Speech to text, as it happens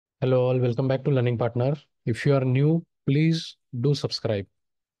Hello all, welcome back to Learning Partner. If you are new, please do subscribe.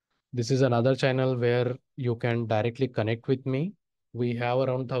 This is another channel where you can directly connect with me. We have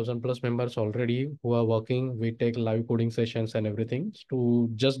around 1000 plus members already who are working. We take live coding sessions and everything. To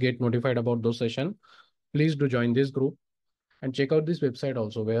just get notified about those sessions, please do join this group and check out this website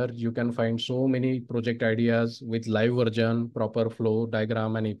also where you can find so many project ideas with live version, proper flow,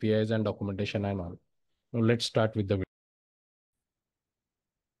 diagram and APIs and documentation and all. Now let's start with the video.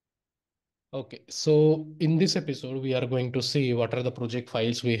 Okay, so in this episode, we are going to see what are the project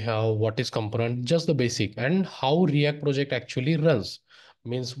files we have, what is component, just the basic, and how React project actually runs.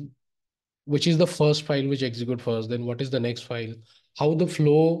 Means which is the first file which execute first, then what is the next file, how the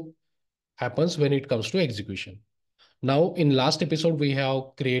flow happens when it comes to execution. Now, in last episode, we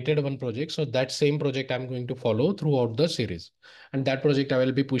have created one project. So that same project I'm going to follow throughout the series. And that project I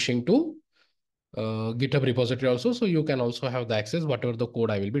will be pushing to GitHub repository also. So you can also have the access, whatever the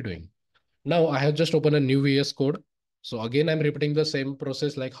code I will be doing. Now I have just opened a new VS code. So again, I'm repeating the same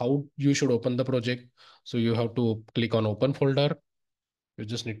process like how you should open the project. So you have to click on open folder. You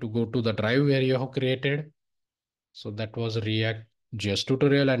just need to go to the drive where you have created. So that was ReactJS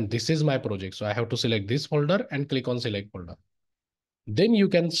tutorial and this is my project. So I have to select this folder and click on select folder. Then you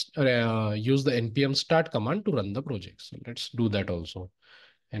can use the npm start command to run the project. So let's do that also.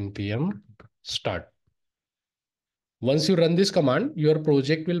 Npm start. Once you run this command, your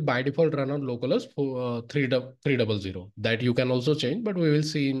project will by default run on localhost 300. That you can also change, but we will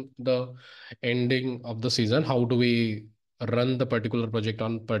see in the ending of the season how do we run the particular project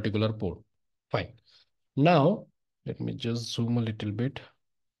on particular port. Fine. Now, let me just zoom a little bit.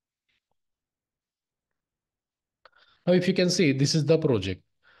 Now, if you can see, this is the project.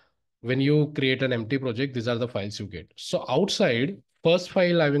 When you create an empty project, these are the files you get. So outside, first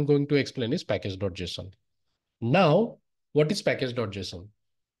file I'm going to explain is package.json. Now, what is package.json?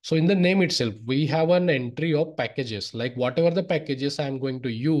 So in the name itself, we have an entry of packages, like whatever the packages I'm going to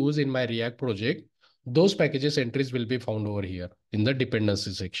use in my React project, those packages entries will be found over here in the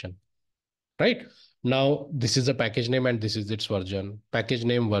dependency section, right? Now, this is the package name and this is its version, package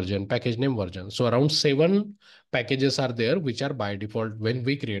name version, package name version. So around 7 packages are there, which are by default when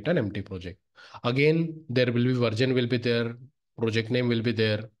we create an empty project. Again, there will be version will be there, project name will be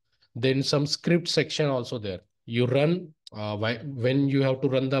there. Then some script section also there. You run, when you have to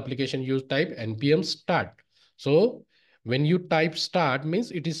run the application, you type npm start. So when you type start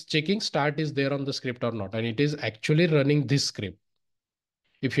means it is checking start is there on the script or not. And it is actually running this script.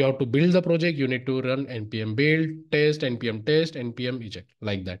 If you have to build the project, you need to run npm build, test, npm eject,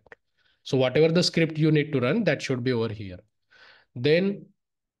 like that. So whatever the script you need to run, that should be over here. Then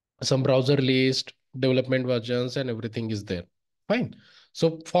some browser list, development versions, and everything is there. Fine.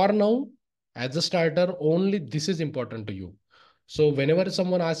 So for now, as a starter, only this is important to you. So whenever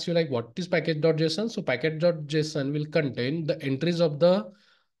someone asks you like what is package.json, so package.json will contain the entries of the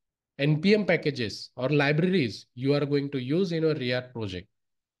npm packages or libraries you are going to use in your React project.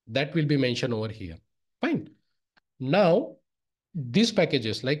 That will be mentioned over here. Fine. Now, these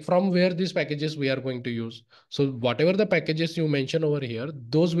packages, like from where these packages we are going to use. So whatever the packages you mention over here,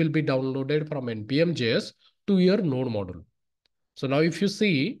 those will be downloaded from npm.js to your node module. So now if you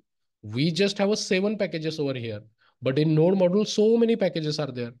see, we just have a 7 packages over here, but in node module, so many packages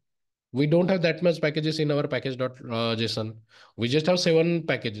are there. We don't have that much packages in our package.json. We just have 7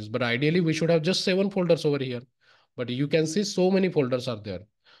 packages, but ideally we should have just 7 folders over here. But you can see so many folders are there.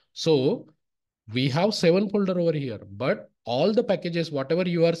 So we have 7 folder over here, but all the packages, whatever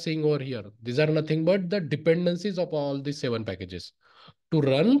you are seeing over here, these are nothing but the dependencies of all these 7 packages. To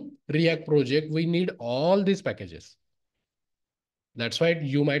run React project, we need all these packages. That's why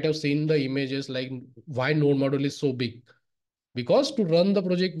you might have seen the images like why node module is so big. Because to run the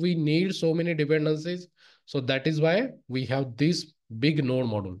project, we need so many dependencies. So that is why we have this big node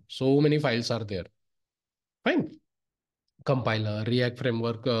module. So many files are there. Fine. Compiler, React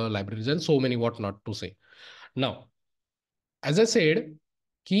framework, libraries, and so many whatnot to say. Now, as I said,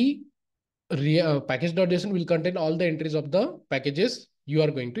 key package.json will contain all the entries of the packages you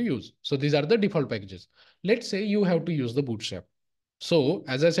are going to use. So these are the default packages. Let's say you have to use the bootstrap. So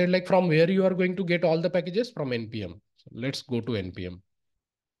as I said, like from where you are going to get all the packages from npm. So let's go to npm.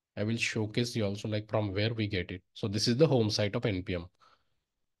 I will showcase you also like from where we get it. So this is the home site of npm.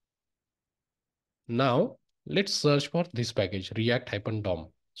 Now let's search for this package react-dom.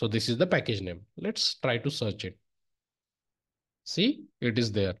 So this is the package name. Let's try to search it. See, it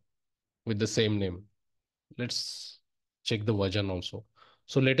is there with the same name. Let's check the version also.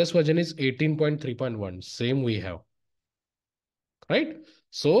 So latest version is 18.3.1. Same we have, right?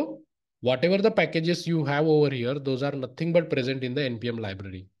 So whatever the packages you have over here, those are nothing but present in the npm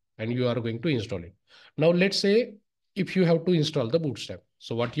library. and you are going to install it. Now, let's say if you have to install the Bootstrap.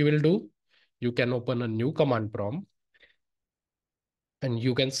 So what you will do, you can open a new command prompt and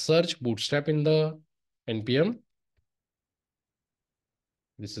you can search Bootstrap in the npm.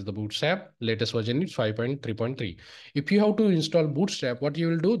 This is the Bootstrap. Latest version is 5.3.3. If you have to install Bootstrap, what you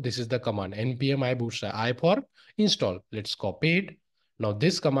will do, this is the command npm I bootstrap, I for install. Let's copy it. Now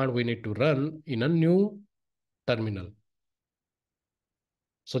this command we need to run in a new terminal.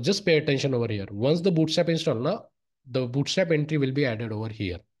 So just pay attention over here. Once the Bootstrap install, now the Bootstrap entry will be added over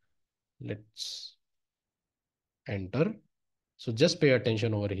here. Let's enter. So just pay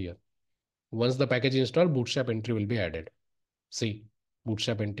attention over here. Once the package install, Bootstrap entry will be added. See,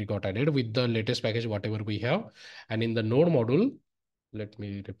 Bootstrap entry got added with the latest package, whatever we have. And in the node module, let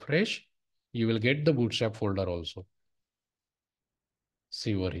me refresh. You will get the Bootstrap folder also.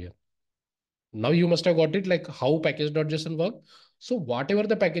 See over here. Now you must have got it, like how package.json work. So whatever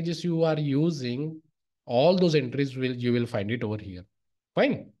the packages you are using, all those entries you will find it over here.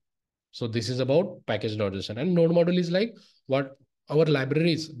 Fine. So this is about package.json, and node module is like what our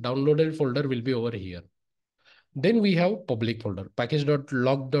libraries downloaded folder will be over here. Then we have public folder,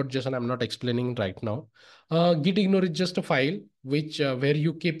 package.log.json. I'm not explaining right now. Git ignore is just a file which where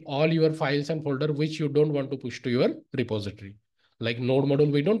you keep all your files and folder which you don't want to push to your repository. Like node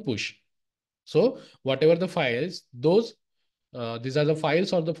module, we don't push. So whatever the files, these are the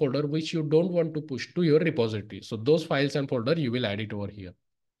files or the folder which you don't want to push to your repository. So those files and folder, you will add it over here.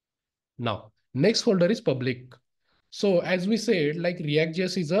 Now, next folder is public. So as we said, like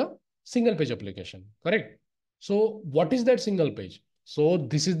ReactJS is a single page application, correct? So what is that single page? So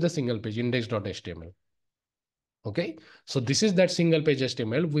this is the single page index.html. Okay. So this is that single page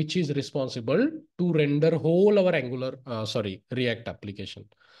HTML, which is responsible to render whole our React application.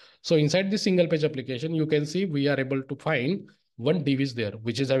 So inside the single page application, you can see we are able to find one div is there,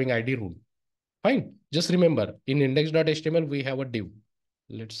 which is having ID root. Fine. Just remember in index.html, we have a div.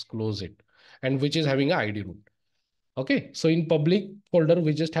 Let's close it, and which is having a ID root. Okay. So in public folder,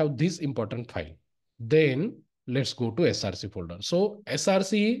 we just have this important file. Then let's go to src folder. So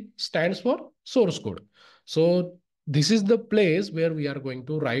src stands for source code. So this is the place where we are going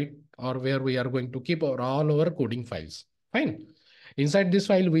to write, or where we are going to keep all our coding files. Fine. Inside this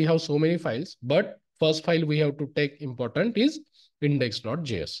file, we have so many files, but first file we have to take important is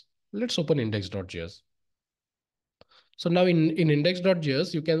index.js. Let's open index.js. So now in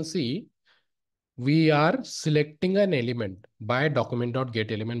index.js, you can see we are selecting an element by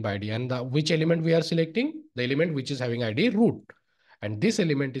document.getElementById, and which element we are selecting? The element which is having ID root. And this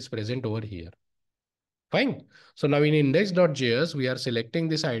element is present over here. Fine. So now in index.js, we are selecting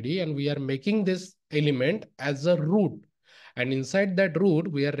this ID and we are making this element as a root. And inside that root,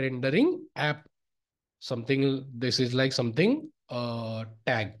 we are rendering app. Something, this is like something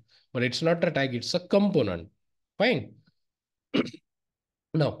tag, but it's not a tag, it's a component. Fine.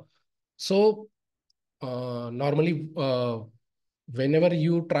 Now, so normally, whenever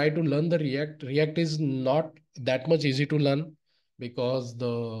you try to learn the React is not that much easy to learn, because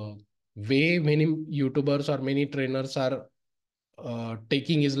the way many YouTubers or many trainers are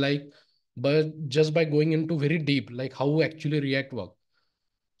taking is like, but just by going into very deep, like how actually React work.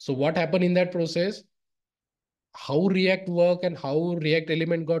 So what happened in that process, how React work and how React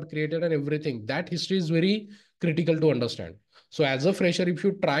element got created and everything, that history is very critical to understand. So as a fresher, if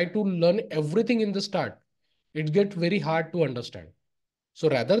you try to learn everything in the start, it gets very hard to understand. So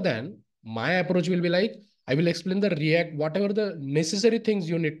rather than, my approach will be like, I will explain the React, whatever the necessary things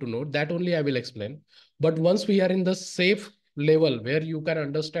you need to know, that only I will explain. But once we are in the safe level where you can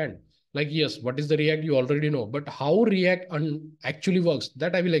understand, like, yes, what is the React, you already know, but how React actually works,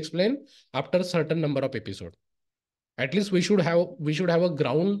 that I will explain after a certain number of episodes. At least we should have a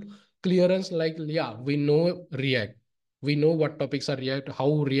ground clearance, like, yeah, we know React. We know what topics are React, how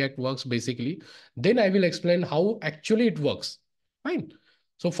React works basically. Then I will explain how actually it works. Fine.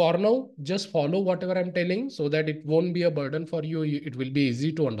 So for now, just follow whatever I'm telling so that it won't be a burden for you. It will be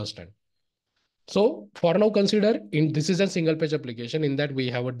easy to understand. So for now, consider in this is a single page application. In that we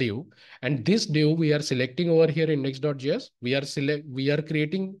have a div, and this div we are selecting over here index.js. We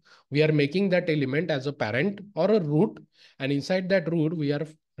are making that element as a parent or a root, and inside that root we are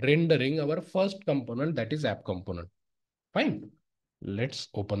rendering our first component, that is app component. Fine. Let's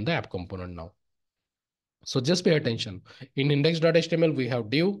open the app component now. So just pay attention. In index.html, we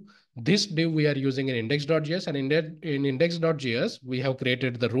have div. This div we are using in index.js, and in index.js, we have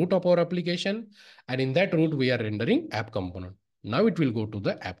created the root of our application. And in that root, we are rendering app component. Now it will go to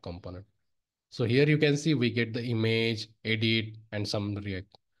the app component. So here you can see we get the image, edit, and some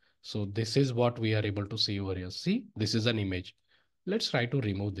React. So this is what we are able to see over here. See, this is an image. Let's try to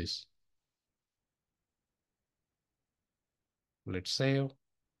remove this. Let's save.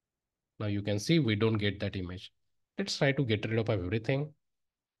 Now you can see we don't get that image. Let's try to get rid of everything,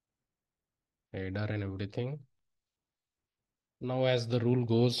 header and everything. Now, as the rule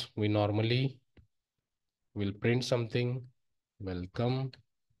goes, we normally will print something. Welcome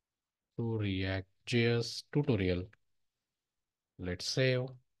to ReactJS tutorial. Let's save.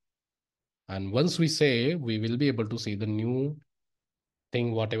 And once we save, we will be able to see the new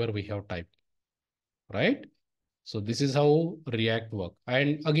thing, whatever we have typed, right? So this is how React work.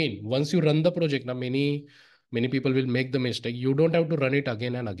 And again, once you run the project, now many people will make the mistake. You don't have to run it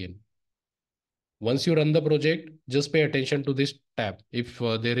again and again. Once you run the project, just pay attention to this tab. If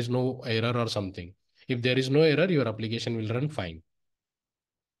there is no error or something, if there is no error, your application will run fine.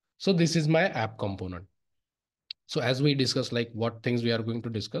 So this is my app component. So as we discuss, like what things we are going to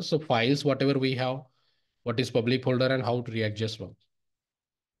discuss. So files, whatever we have, what is public folder and how to React just works.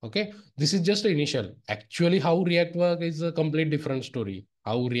 Okay, this is just initial. Actually, how React work is a complete different story.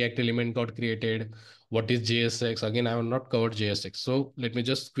 How React element got created, what is JSX? Again, I have not covered JSX. So let me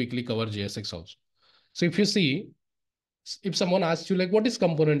just quickly cover JSX also. So if you see, if someone asks you like, what is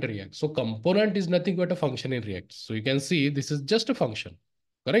component in React? So component is nothing but a function in React. So you can see this is just a function,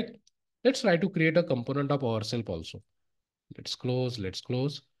 correct? Let's try to create a component of ourselves also. Let's close, let's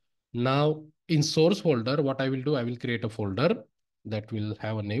close. Now in source folder, what I will do, I will create a folder that will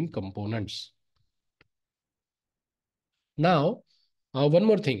have a name components. Now, one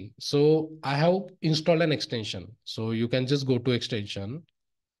more thing. So I have installed an extension. So you can just go to extension.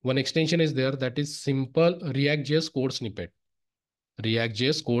 One extension is there that is simple React.js code snippet.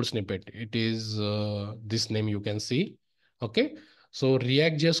 React.js code snippet. It is this name you can see. Okay. So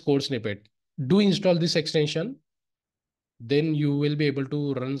React.js code snippet. Do install this extension. Then you will be able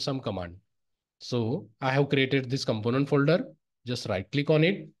to run some command. So I have created this component folder. Just right click on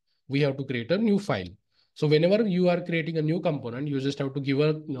it. We have to create a new file. So whenever you are creating a new component, you just have to give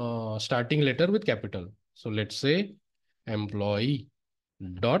a starting letter with capital. So let's say employee.js.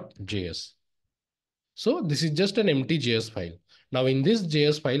 So this is just an empty JS file. Now in this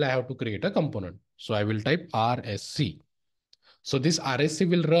JS file, I have to create a component. So I will type RSC. So this RSC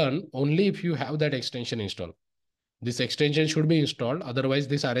will run only if you have that extension installed. This extension should be installed. Otherwise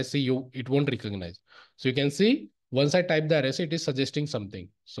this RSC, it won't recognize. So you can see once I type the RSC, it is suggesting something.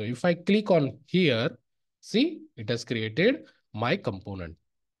 So if I click on here, see, it has created my component.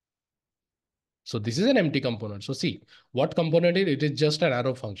 So this is an empty component. So see what component is, it is just an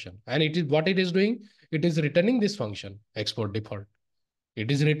arrow function. And it is what it is doing. It is returning this function, export default. It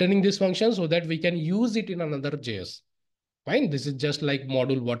is returning this function so that we can use it in another JS. Fine. This is just like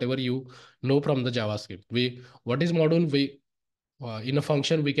module, whatever you know from the JavaScript. What is module? In a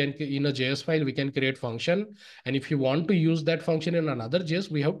function, we can, in a JS file, we can create function. And if you want to use that function in another JS,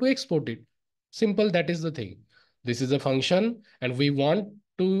 we have to export it. Simple. That is the thing. This is a function and we want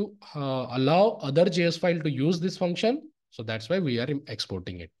to allow other JS file to use this function. So that's why we are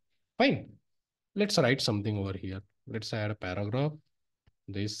exporting it. Fine. Let's write something over here. Let's add a paragraph.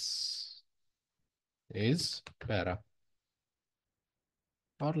 This is para.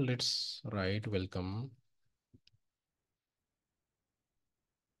 Or let's write welcome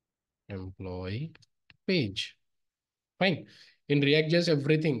employee page. Fine. In React.js,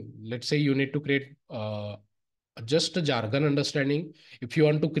 everything, let's say you need to create just a jargon understanding. If you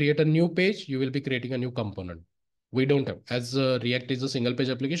want to create a new page, you will be creating a new component. We don't have, as React is a single page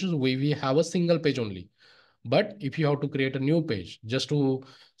application, so we have a single page only. But if you have to create a new page just to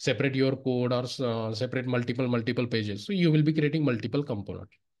separate your code or separate multiple pages, so you will be creating multiple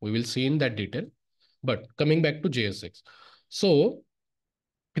components. We will see in that detail. But coming back to JSX. So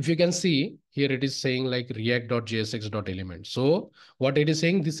if you can see here, it is saying like react.jsx.element. So what it is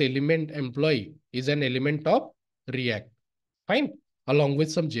saying, this element employee is an element of React. Fine. Along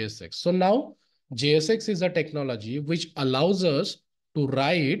with some JSX. So now JSX is a technology which allows us to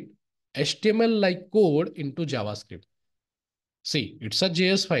write HTML like code into JavaScript. See, it's a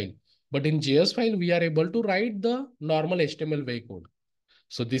JS file, but in JS file, we are able to write the normal HTML way code.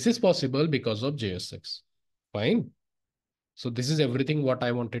 So this is possible because of JSX. Fine. So this is everything what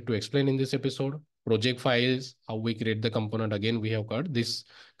I wanted to explain in this episode. Project files, how we create the component. Again, we have got this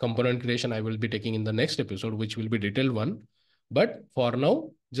component creation I will be taking in the next episode, which will be detailed one. But for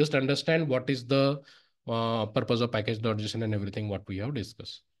now, just understand what is the purpose of package.json and everything what we have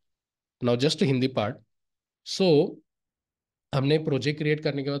discussed. Now just the Hindi part. So हमने project create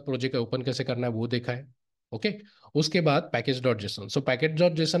करने के बाद project open कैसे करना है वो देखा है. ओके. उसके बाद पैकेज डॉट जेसन. सो पैकेज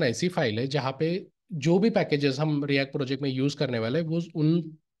डॉट जेसन ऐसी फाइल है जहाँ पे जो भी पैकेजेस हम रिएक्ट प्रोजेक्ट में यूज करने वाले हैं वो उन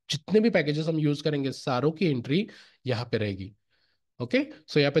जितने भी पैकेजेस हम यूज करेंगे सारों की एंट्री यहाँ पे रहेगी. ओके,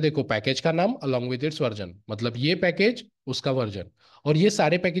 सो यहाँ पे देखो पैकेज का नाम अलॉन्ग विद इट्स वर्जन, मतलब ये पैकेज उसका वर्जन। और ये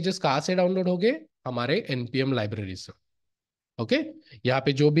सारे पैकेजेस कहाँ से डाउनलोड हो गए? हमारे एनपीएम लाइब्रेरी से। ओके, यहाँ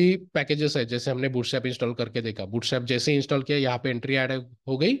पे जो भी पैकेजेस है, जैसे हमने बूटस्ट्रैप इंस्टॉल करके देखा, बूटस्ट्रैप जैसे इंस्टॉल किया यहाँ पे एंट्री ऐड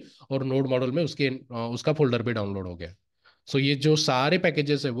हो गई और नोड मॉड्यूल में उसका फोल्डर भी डाउनलोड हो गया। सो ये जो सारे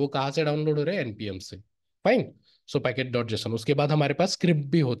पैकेजेस है वो कहाँ से डाउनलोड हो रहे हैं? एनपीएम से। फाइन। सो पैकेज डॉट जेसन, उसके बाद हमारे पास स्क्रिप्ट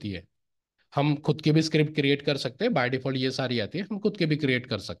भी होती है। हम खुद की भी स्क्रिप्ट क्रिएट कर सकते हैं, बाय डिफॉल्ट ये सारी आती है, हम खुद के भी क्रिएट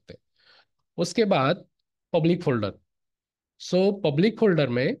कर सकते हैं। उसके बाद public folder. So public folder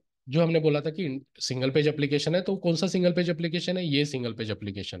में जो हमने बोला था कि सिंगल पेज एप्लीकेशन है, तो कौन सा सिंगल पेज एप्लीकेशन है? ये सिंगल पेज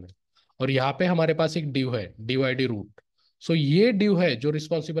एप्लीकेशन है। और यहाँ पे हमारे पास एक डिव है, डिव आईडी रूट। सो ये डिव है जो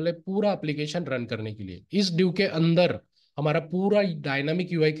रिस्पॉन्सिबल है पूरा एप्लीकेशन रन करने के लिए। इस डिव के अंदर हमारा पूरा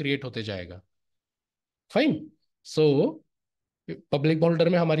डायनामिक यूआई क्रिएट होते जाएगा। फाइन। सो पब्लिक फोल्डर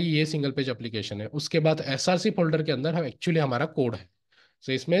में हमारी ये सिंगल पेज एप्लीकेशन है। उसके बाद एसआरसी फोल्डर के अंदर हम एक्चुअली हमारा कोड है।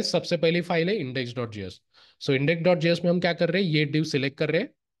 सो इसमें सबसे पहली फाइल है index dot JS. So index dot JS में हम क्या कर रहे हैं? ये डिव सिलेक्ट कर रहे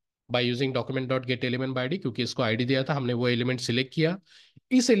हैं by using document dot gate element by ID, क्योंकि इसको आईडी दिया था हमने, वो एलिमेंट सिलेक्ट किया।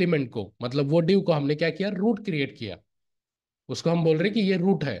 इस एलिमेंट को, मतलब वो डिव को हमने क्या किया? रूट क्रिएट किया। उसको हम बोल रहे हैं कि ये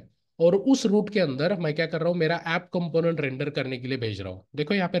रूट है। और उस रूट के अंदर मैं क्या कर रहा हूँ? मेरा ऐप कंपोनेंट रेंडर करने के लिए भेज रहा हूँ।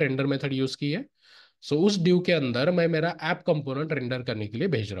 देखो यहाँ पे रेंडर मेथड यूज की है। सो उस ड्यू के अंदर मैं मेरा ऐप कंपोनेंट रेंडर करने के लिए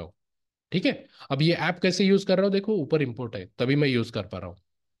भेज रहा हूँ। ठीक है। अब ये ऐप कैसे यूज कर रहा हूँ? देखो ऊपर इंपोर्ट है, तभी मैं यूज कर पा रहा हूँ।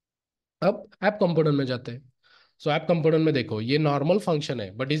 अब ऐप कंपोनेंट में जाते हैं। सो ऐप कंपोनेंट में देखो ये नॉर्मल फंक्शन है,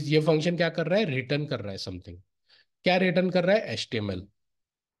 बट इस ये फंक्शन क्या कर रहा है? रिटर्न कर रहा है समथिंग। क्या रिटर्न कर रहा है? एचटीएमएल।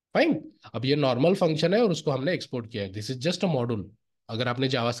 फाइन। अब ये नॉर्मल फंक्शन है और उसको हमने एक्सपोर्ट किया है। This is just a module. अगर आपने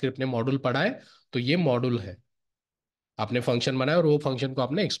जावास्क्रिप्ट में मॉड्यूल पढ़ा है तो ये मॉड्यूल है। आपने फंक्शन बनाया और वो फंक्शन को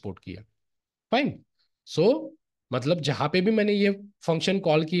आपने एक्सपोर्ट किया। फाइन। सो मतलब जहां पे भी मैंने ये फंक्शन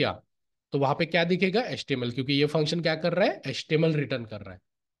कॉल किया तो वहां पे क्या दिखेगा? एचटीएमएल, क्योंकि ये फंक्शन क्या कर रहा है? एचटीएमएल रिटर्न कर रहा है।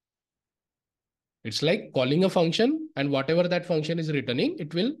 It's like calling a function and what ever that function is returning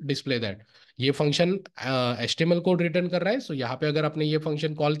it will display that. ये फंक्शन एचटीएमएल कोड रिटर्न कर रहा है, सो यहाँ पे अगर आपने ये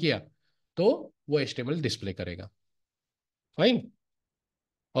फंक्शन कॉल किया तो वो एचटीएमएल डिस्प्ले करेगा। फाइन।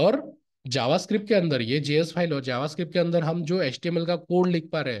 और जावास्क्रिप्ट के अंदर ये जेएस फाइल और जावास्क्रिप्ट के अंदर हम जो एचटीएमएल का कोड लिख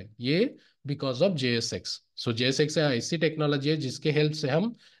पा रहे हैं ये because of JSX. So JSX ऐसी टेक्नोलॉजी है जिसके हेल्प से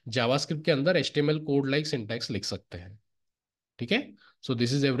हम जावास्क्रिप्ट के अंदर एचटीएमएल कोड लाइक सिंटैक्स लिख सकते हैं। ठीक है। So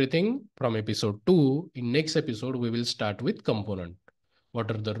this is everything from episode 2। In next episode we will start with component,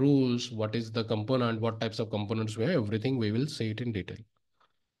 what are the rules, what is the component, what types of components we have, everything we will say it in detail.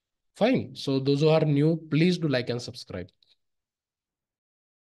 Fine. So those who are new, please do like and subscribe.